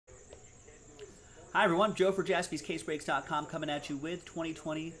Hi everyone, Joe for JaspysCaseBreaks.com coming at you with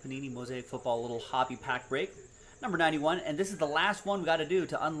 2020 Panini Mosaic Football Little Hobby Pack Break, number 91, and this is the last one we got to do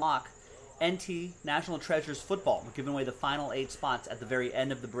to unlock NT National Treasures Football. We're giving away the final 8 spots at the very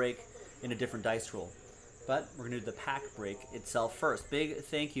end of the break in a different dice roll. But we're going to do the pack break itself first. Big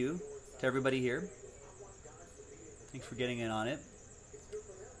thank you to everybody here. Thanks for getting in on it.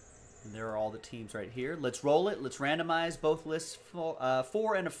 And there are all the teams right here. Let's roll it. Let's randomize both lists,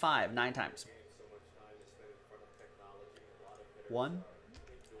 4 and a 5, 9 times. 1,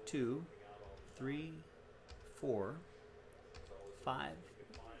 2, 3, 4, 5,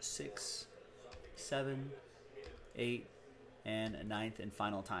 6, 7, 8, and a 9th and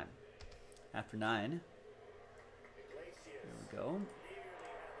final time. After 9, there we go.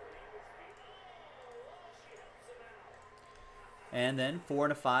 And then 4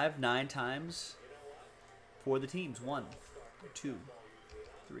 and a 5, 9 times for the teams. 1, 2,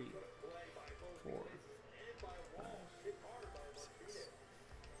 3, 4, 5, 6,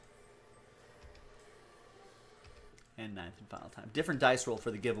 and 9th and final time. Different dice roll for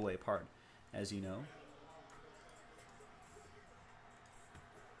the giveaway part, as you know.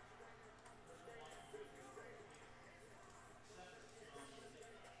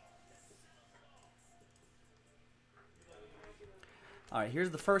 All right,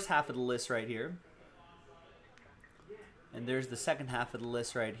 here's the first half of the list right here. And there's the second half of the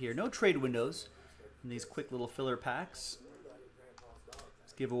list right here. No trade windows in these quick little filler packs.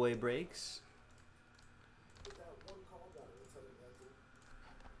 It's giveaway breaks.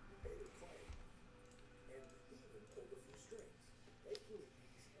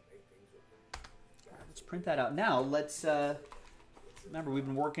 All right, let's print that out. Now, let's, remember we've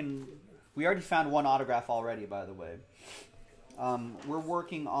been working, we already found one autograph already, by the way. We're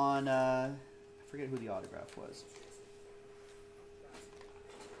working on, I forget who the autograph was.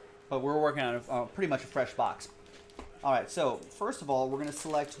 But we're working on pretty much a fresh box. All right, so first of all, we're going to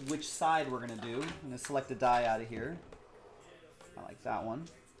select which side we're going to do. I'm going to select the die out of here. I like that one.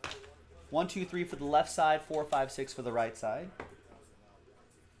 1, 2, 3 for the left side, 4, 5, 6 for the right side.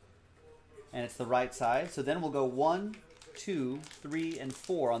 And it's the right side. So then we'll go 1, 2, 3, and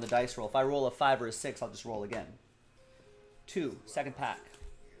 4 on the dice roll. If I roll a 5 or a 6, I'll just roll again. 2, second pack.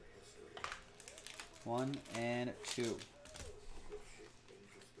 1 and 2.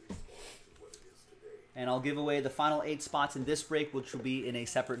 And I'll give away the final 8 spots in this break, which will be in a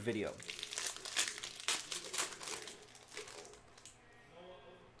separate video.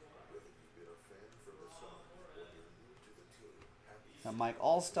 Got Mike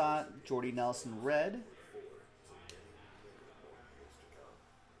Allstott, Jordy Nelson red.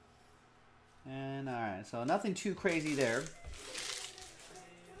 And alright, so nothing too crazy there.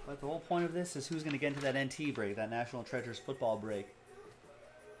 But the whole point of this is who's going to get into that NT break, that National Treasures football break.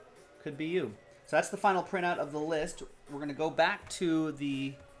 Could be you. So that's the final printout of the list. We're going to go back to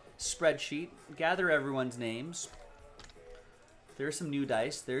the spreadsheet, gather everyone's names. There's some new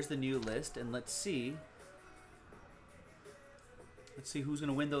dice. There's the new list. And let's see. Let's see who's going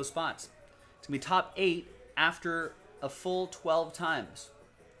to win those spots. It's going to be top 8 after a full 12 times.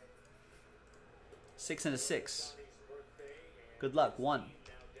 6 and a 6. Good luck. 1,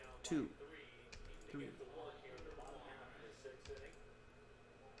 2, 3.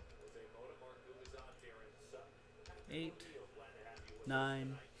 8,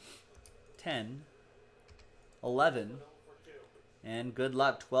 9, 10, 11, and good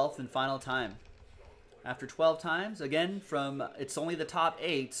luck. 12th and final time. After 12 times, again, it's only the top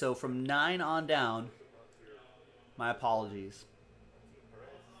 8, so from 9 on down, my apologies.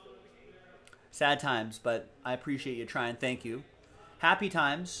 Sad times, but I appreciate you trying. Thank you. Happy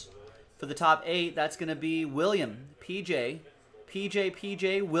times for the top 8. That's going to be William, PJ,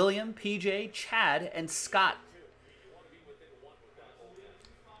 William, PJ, Chad, and Scott.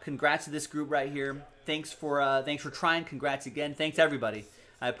 Congrats to this group right here. Thanks for trying. Congrats again. Thanks everybody.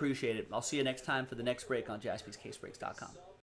 I appreciate it. I'll see you next time for the next break on JaspysCaseBreaks.com.